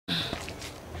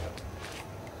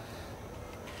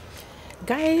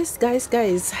Guys,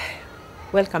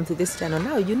 welcome to this channel.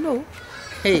 Now you know.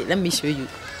 Hey, let me show you.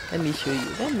 Let me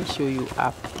show you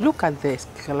up. Look at this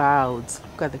clouds.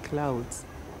 Look at the clouds.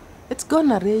 It's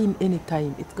gonna rain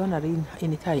anytime. It's gonna rain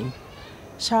anytime.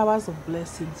 Showers of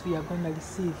blessings we are gonna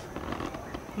receive.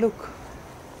 Look.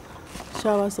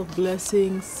 Showers of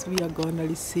blessings we are gonna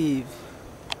receive.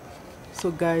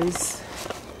 So guys,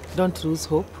 don't lose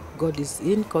hope. God is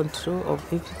in control of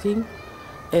everything.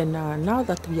 And now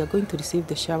that we are going to receive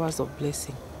the showers of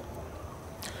blessing,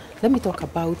 let me talk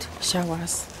about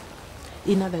showers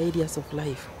in other areas of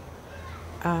life.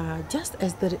 Just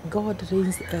as God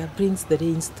brings the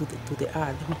rains to the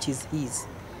earth, which is His,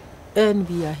 and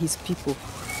we are His people,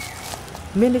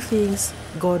 many things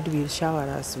God will shower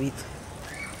us with.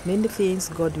 Many things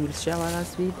God will shower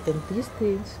us with, and these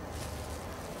things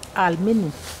are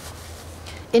many.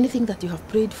 Anything that you have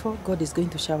prayed for, God is going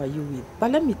to shower you with.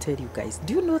 But let me tell you guys,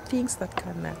 do you know things that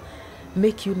can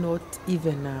make you not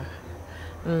even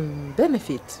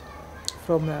benefit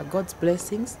from God's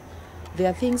blessings? There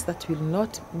are things that will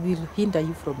hinder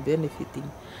you from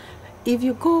benefiting. If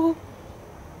you go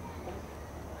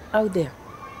out there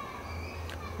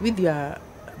with your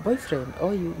boyfriend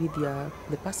or with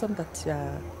the person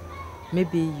that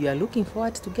maybe you are looking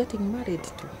forward to getting married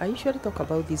to, I usually talk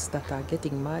about these that are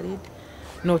getting married,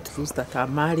 not those that are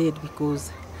married,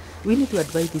 because we need to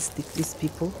advise these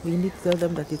people. We need to tell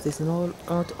them that it is not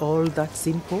all that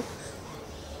simple,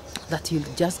 that you're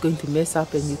just going to mess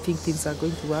up and you think things are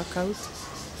going to work out.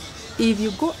 If you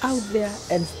go out there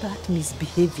and start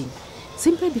misbehaving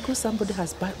simply because somebody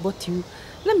has bought you,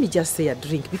 let me just say, a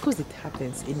drink, because it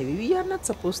happens anyway. We are not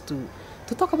supposed to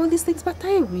talk about these things, but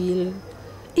I will.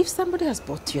 If somebody has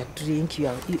bought you a drink,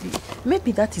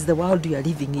 maybe that is the world you are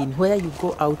living in, where you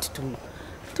go out to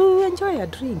enjoy a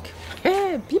drink.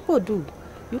 Hey, people do.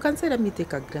 You can say, let me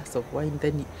take a glass of wine,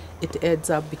 then it ends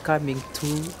up becoming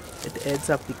 2, it ends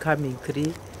up becoming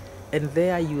 3, and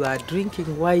there you are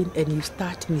drinking wine and you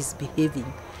start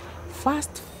misbehaving.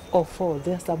 First of all,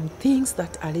 there are some things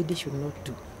that a lady should not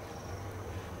do.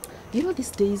 You know,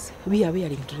 these days we are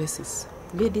wearing dresses.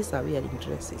 Ladies are wearing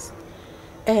dresses.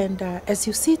 And as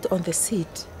you sit on the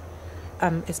seat,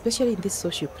 especially in these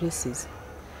social places,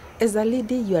 as a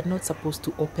lady, you are not supposed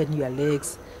to open your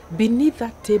legs. Beneath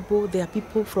that table, there are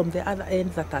people from the other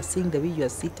end that are seeing the way you are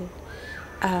seated.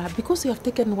 Because you have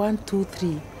taken 1, 2,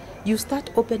 3, you start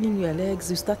opening your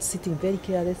legs, you start sitting very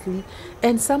carelessly,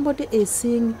 and somebody is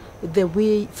seeing the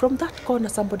way, from that corner,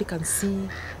 somebody can see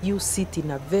you sit in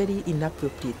a very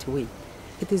inappropriate way.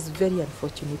 It is very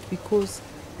unfortunate, because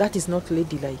that is not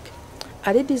ladylike.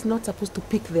 A lady is not supposed to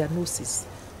pick their noses.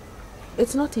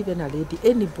 It's not even a lady,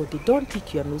 anybody. Don't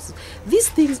pick your nose. These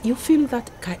things, you feel that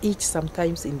itch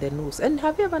sometimes in the nose. And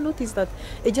have you ever noticed that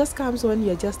it just comes when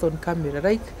you're just on camera?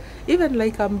 Like, even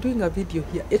like I'm doing a video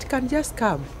here, it can just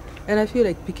come. And I feel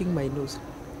like picking my nose.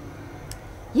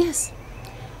 Yes,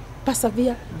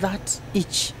 persevere that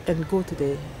itch and go to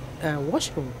the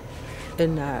washroom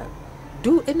and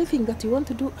do anything that you want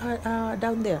to do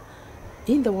down there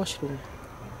in the washroom.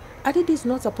 A lady is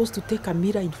not supposed to take a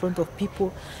mirror in front of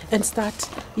people and start,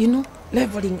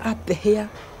 leveling up the hair,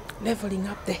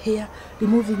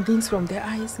 removing things from their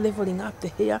eyes, leveling up the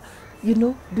hair,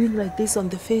 doing like this on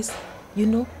the face,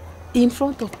 in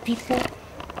front of people.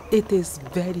 It is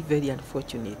very, very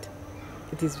unfortunate.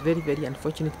 It is very, very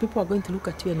unfortunate. People are going to look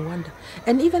at you and wonder.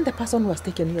 And even the person who has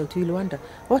taken you out will wonder,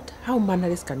 how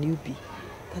mannerless can you be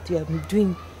that you are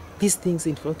doing these things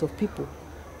in front of people?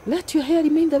 Let your hair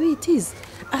remain the way it is.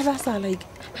 Others are like,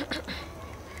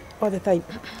 all the time,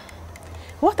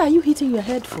 what are you hitting your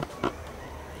head for?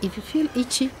 If you feel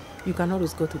itchy, you can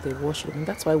always go to the washroom.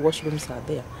 That's why washrooms are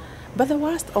there. But the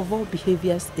worst of all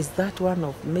behaviors is that one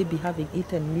of maybe having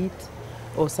eaten meat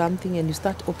or something, and you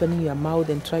start opening your mouth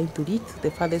and trying to reach the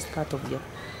farthest part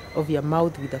of your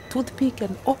mouth with a toothpick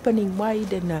and opening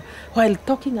wide, and while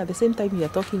talking at the same time you are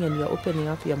talking and you are opening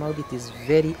up your mouth. It is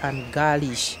very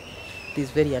ungirlish. It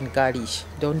is very ungirlish.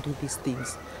 Don't do these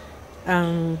things.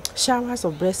 Showers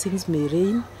of blessings may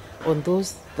rain on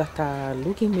those that are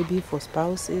looking maybe for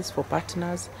spouses, for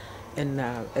partners, and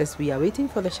as we are waiting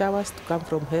for the showers to come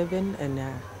from heaven, and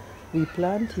we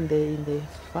plant in the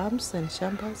farms and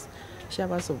chambers,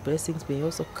 showers of blessings may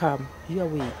also come your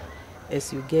way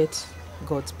as you get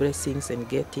God's blessings and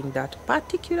getting that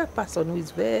particular person who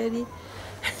is very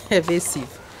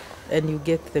evasive, and you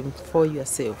get them for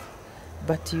yourself.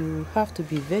 But you have to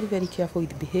be very, very careful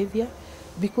with behavior,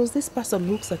 because this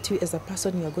person looks at you as a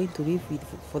person you are going to live with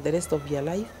for the rest of your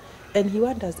life, and he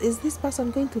wonders, is this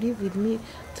person going to live with me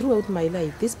throughout my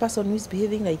life? This person who is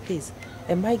behaving like this,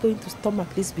 am I going to stomach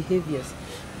these behaviors?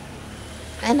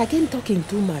 And again, talking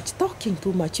too much.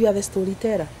 You are the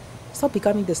storyteller. Stop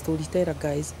becoming the storyteller,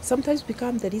 guys. Sometimes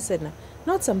become the listener.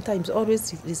 Not sometimes,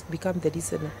 always become the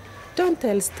listener. Don't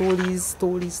tell stories.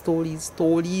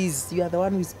 You are the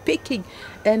one who is speaking.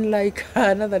 And like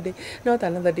another day, not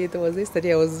another day, it was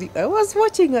yesterday, I was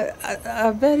watching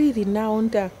a very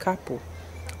renowned couple.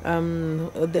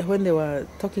 When they were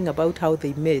talking about how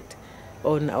they met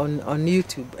on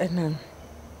YouTube. And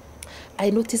I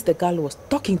noticed the girl was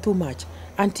talking too much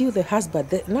until the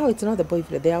husband, now it's not the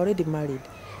boyfriend, they are already married.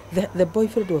 The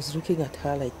boyfriend was looking at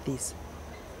her like this.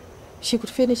 She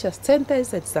could finish a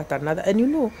sentence and start another. And you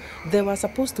know, they were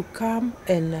supposed to come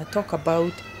and talk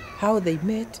about how they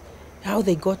met, how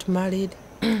they got married.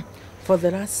 For the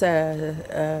last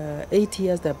 8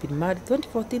 years they've been married,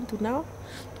 2014 to now.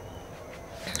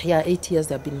 Yeah, 8 years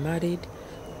they've been married.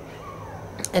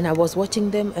 And I was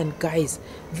watching them, and guys,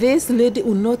 this lady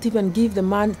would not even give the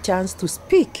man a chance to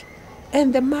speak.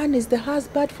 And the man is the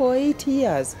husband for 8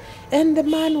 years. And the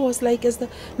man was like,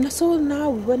 so now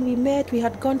when we met, we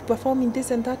had gone to perform in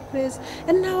this and that place.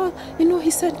 And now, you know,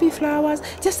 he sent me flowers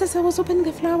just as I was opening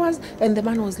the flowers. And the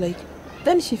man was like,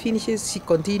 then she finishes, she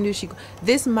continues.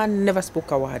 This man never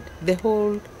spoke a word the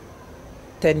whole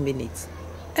 10 minutes.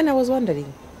 And I was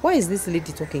wondering, why is this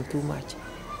lady talking too much?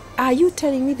 Are you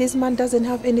telling me this man doesn't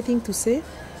have anything to say?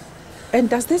 And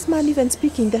does this man even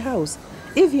speak in the house?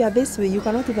 If you are this way, you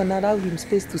cannot even allow him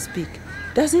space to speak.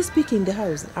 Does he speak in the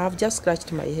house? I've just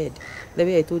scratched my head the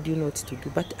way I told you not to do.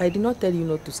 But I did not tell you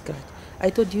not to scratch. I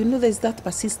told you, there's that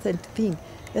persistent thing.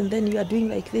 And then you are doing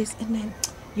like this. And then,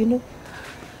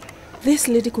 this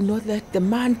lady could not let the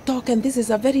man talk. And this is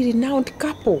a very renowned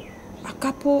couple. A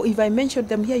couple, if I mention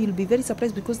them here, you'll be very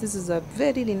surprised because this is a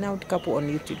very renowned couple on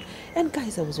YouTube. And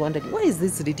guys, I was wondering, why is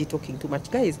this lady talking too much?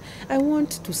 Guys, I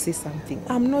want to say something.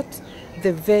 I'm not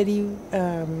the very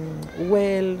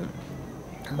well-mannered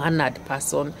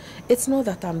person. It's not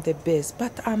that I'm the best,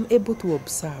 but I'm able to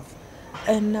observe.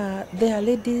 And there are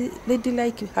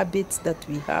ladylike habits that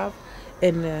we have,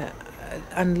 and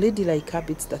ladylike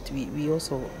habits that we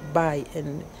also buy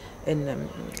and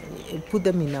put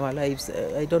them in our lives.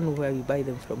 I don't know where we buy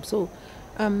them from. So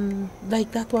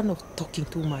like that one of talking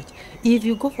too much. If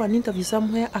you go for an interview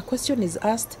somewhere, a question is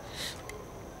asked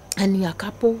and you're a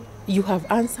couple, you have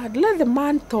answered, let the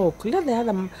man talk, let the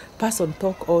other person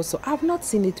talk also. I've not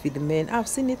seen it with men, I've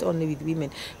seen it only with women.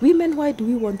 Women, why do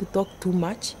we want to talk too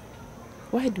much?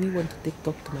 Why do we want to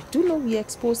talk too much? Do you know we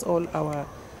expose all our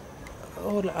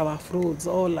frauds,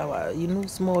 all our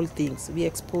small things. We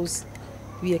expose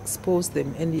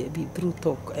them, and we through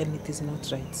talk, and it is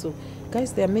not right. So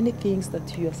guys, there are many things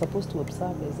that you are supposed to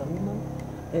observe as a woman,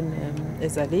 and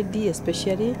as a lady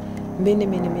especially. Many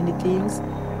things.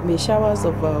 May showers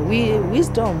of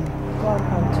wisdom come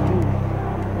unto you.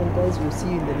 And guys, we'll see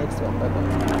you in the next one. Bye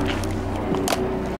bye.